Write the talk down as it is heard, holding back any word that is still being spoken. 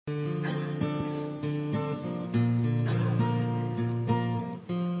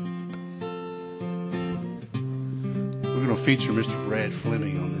going to feature Mr. Brad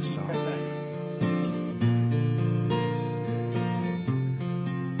Fleming on this song.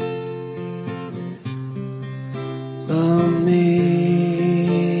 Amazing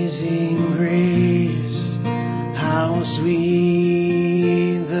grace, how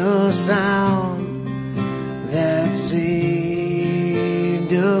sweet the sound that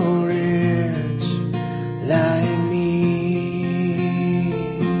saved a wretch like me.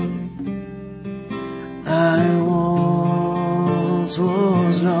 I once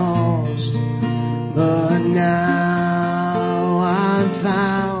was lost, but now I'm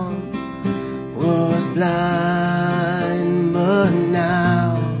found, was blind, but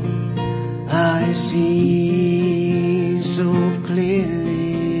now I see so clearly.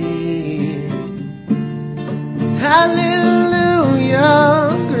 Hallelujah,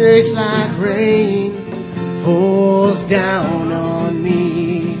 grace like rain falls down on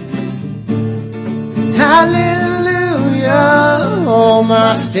me. Hallelujah, all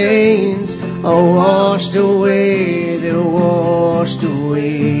my stains are washed away, they're washed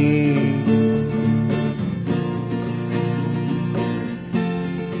away.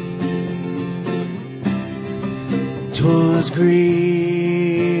 'Twas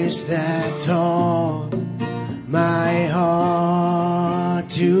grace that taught my heart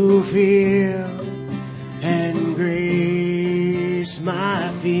to fear, and grace my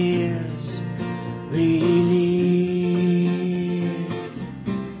fears relieved.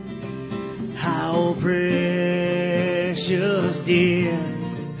 How precious did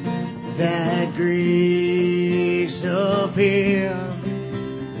that grace appear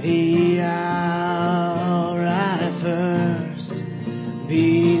the hour I first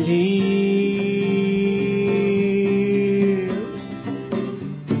believed.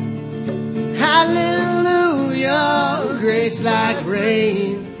 Hallelujah, grace like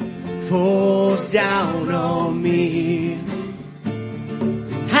rain falls down on me.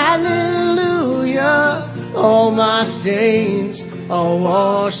 Hallelujah, all my stains are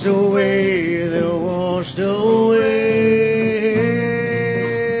washed away, they're washed away.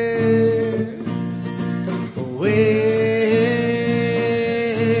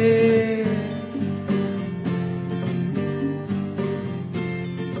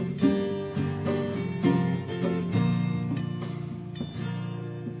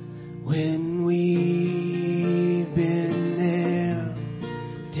 When we've been there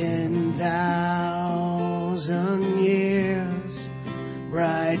 10,000 years,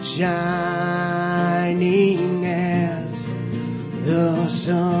 bright shining as the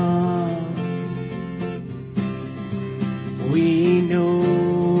sun, we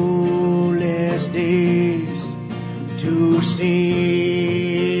know less days to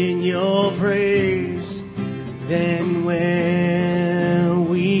sing your praise than when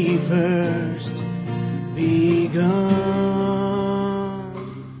we first begun.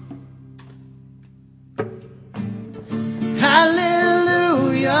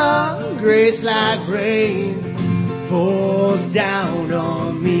 Hallelujah, grace like rain falls down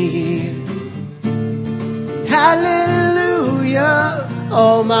on me. Hallelujah,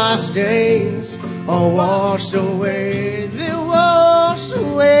 all my stains are washed away, they're washed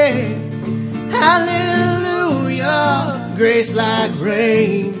away. Hallelujah, grace like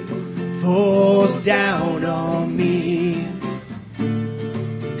rain falls down on me.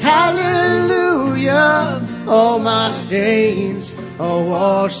 Hallelujah, all my stains are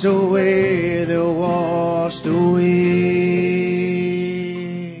washed away, they're washed away.